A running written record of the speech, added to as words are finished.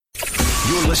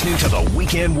You're listening to the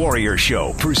Weekend Warrior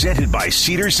Show, presented by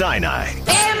Cedars-Sinai.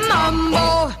 Hey,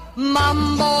 mambo,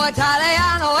 mambo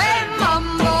Italiano. Hey,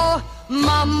 mambo,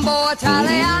 mambo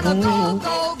Italiano. Go,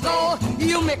 go, go.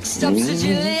 You mixed up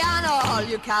Siciliano. All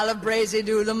you Calabrese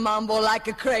do the mambo like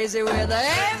a crazy with a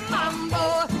hey,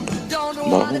 mambo. Don't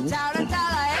want a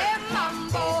tarantella. Hey,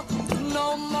 mambo.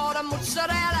 No more the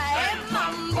mozzarella. Hey,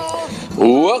 mambo.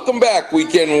 Welcome back,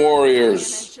 Weekend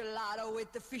Warriors.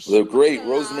 The great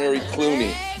Rosemary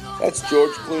Clooney. That's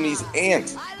George Clooney's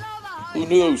aunt. Who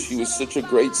knew she was such a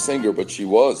great singer, but she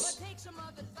was.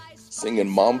 Singing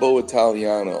Mambo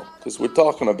Italiano. Because we're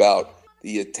talking about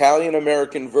the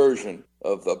Italian-American version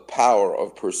of the power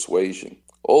of persuasion.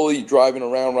 All of you driving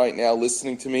around right now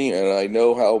listening to me, and I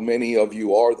know how many of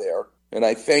you are there, and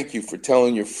I thank you for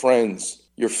telling your friends,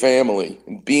 your family,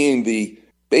 and being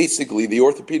basically the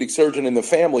orthopedic surgeon in the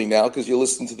family now because you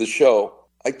listen to the show.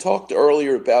 I talked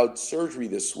earlier about surgery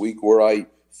this week where I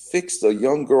fixed a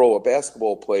young girl, a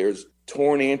basketball player's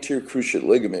torn anterior cruciate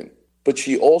ligament, but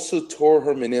she also tore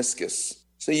her meniscus.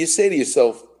 So you say to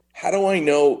yourself, how do I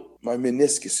know my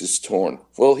meniscus is torn?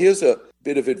 Well, here's a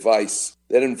bit of advice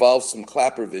that involves some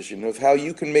clapper vision of how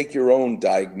you can make your own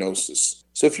diagnosis.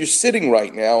 So if you're sitting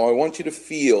right now, I want you to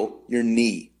feel your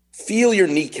knee. Feel your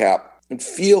kneecap and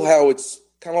feel how it's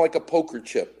kind of like a poker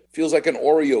chip. Feels like an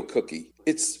Oreo cookie.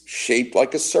 It's shaped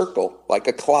like a circle, like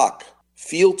a clock.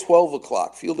 Feel 12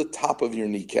 o'clock. Feel the top of your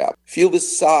kneecap. Feel the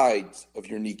sides of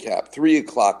your kneecap, 3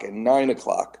 o'clock and 9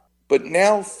 o'clock. But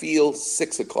now feel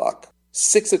 6 o'clock.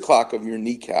 6 o'clock of your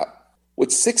kneecap.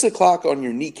 What 6 o'clock on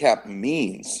your kneecap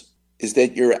means is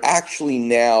that you're actually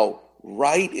now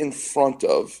right in front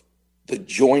of the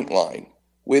joint line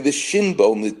where the shin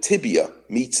bone, the tibia,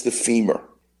 meets the femur.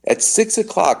 At 6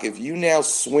 o'clock, if you now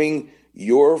swing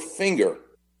your finger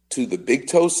to the big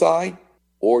toe side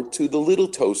or to the little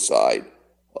toe side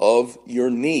of your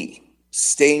knee,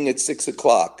 staying at 6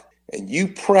 o'clock, and you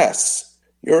press,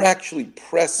 you're actually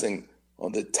pressing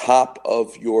on the top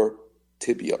of your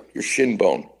tibia, your shin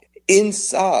bone,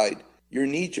 inside your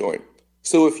knee joint.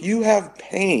 So if you have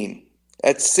pain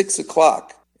at 6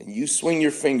 o'clock and you swing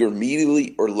your finger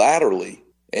medially or laterally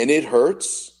and it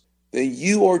hurts, then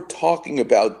you are talking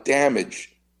about damage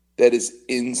that is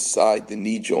inside the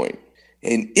knee joint.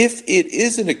 And if it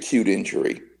is an acute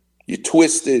injury, you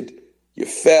twisted, you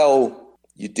fell,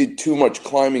 you did too much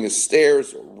climbing of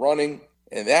stairs or running,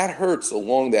 and that hurts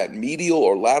along that medial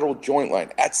or lateral joint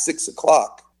line at 6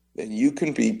 o'clock, then you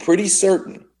can be pretty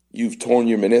certain you've torn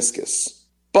your meniscus.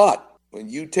 But when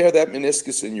you tear that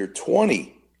meniscus and you're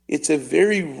 20, it's a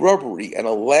very rubbery and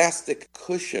elastic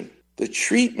cushion. The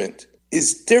treatment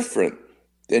is different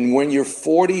than when you're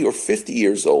 40 or 50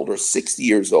 years old or 60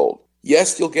 years old.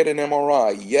 Yes, you'll get an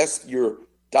MRI. Yes, your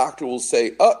doctor will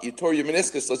say, oh, you tore your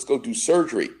meniscus, let's go do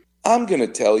surgery. I'm going to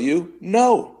tell you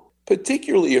no,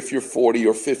 particularly if you're 40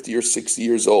 or 50 or 60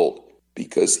 years old,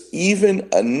 because even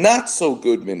a not so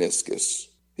good meniscus,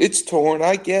 it's torn,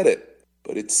 I get it,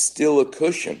 but it's still a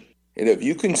cushion. And if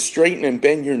you can straighten and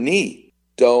bend your knee,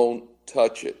 don't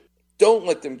touch it. Don't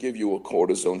let them give you a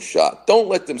cortisone shot. Don't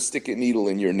let them stick a needle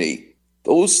in your knee.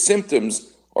 Those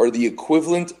symptoms are the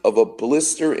equivalent of a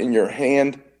blister in your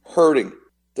hand hurting.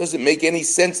 Doesn't make any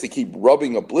sense to keep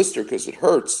rubbing a blister because it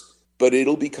hurts, but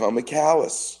it'll become a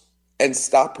callus. And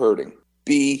stop hurting.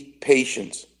 Be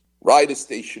patient. Ride a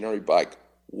stationary bike.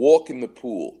 Walk in the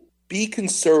pool. Be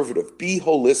conservative. Be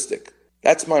holistic.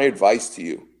 That's my advice to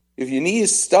you. If your knee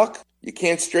is stuck, you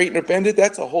can't straighten or bend it,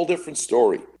 that's a whole different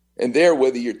story. And there,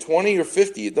 whether you're 20 or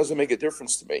 50, it doesn't make a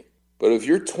difference to me. But if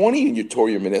you're 20 and you tore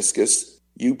your meniscus,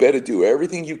 you better do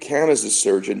everything you can as a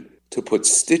surgeon to put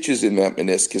stitches in that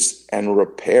meniscus and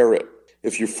repair it.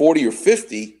 If you're 40 or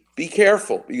 50, be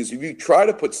careful, because if you try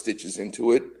to put stitches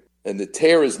into it and the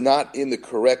tear is not in the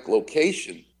correct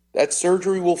location, that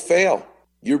surgery will fail.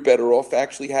 You're better off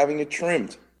actually having it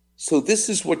trimmed. So this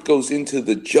is what goes into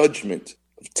the judgment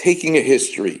of taking a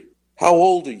history. How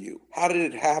old are you? How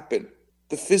did it happen?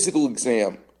 The physical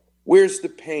exam. Where's the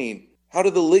pain? How do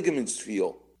the ligaments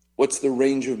feel? What's the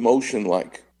range of motion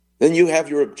like? Then you have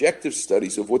your objective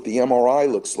studies of what the MRI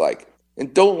looks like.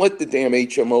 And don't let the damn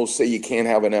HMO say you can't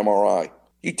have an MRI.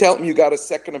 You tell them you got a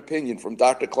second opinion from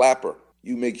Dr. Clapper.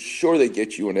 You make sure they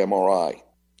get you an MRI.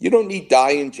 You don't need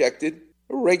dye injected.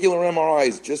 A regular MRI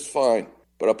is just fine.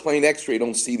 But a plain x-ray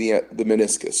don't see the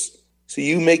meniscus. So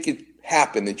you make it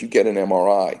happen that you get an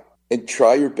MRI. And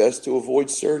try your best to avoid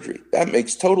surgery. That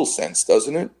makes total sense,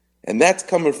 doesn't it? And that's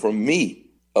coming from me,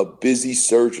 a busy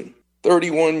surgeon.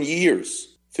 31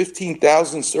 years,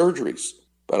 15,000 surgeries.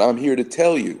 But I'm here to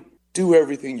tell you, do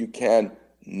everything you can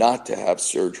not to have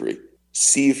surgery.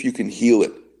 See if you can heal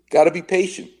it. Got to be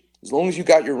patient. As long as you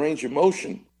got your range of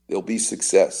motion, there'll be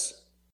success.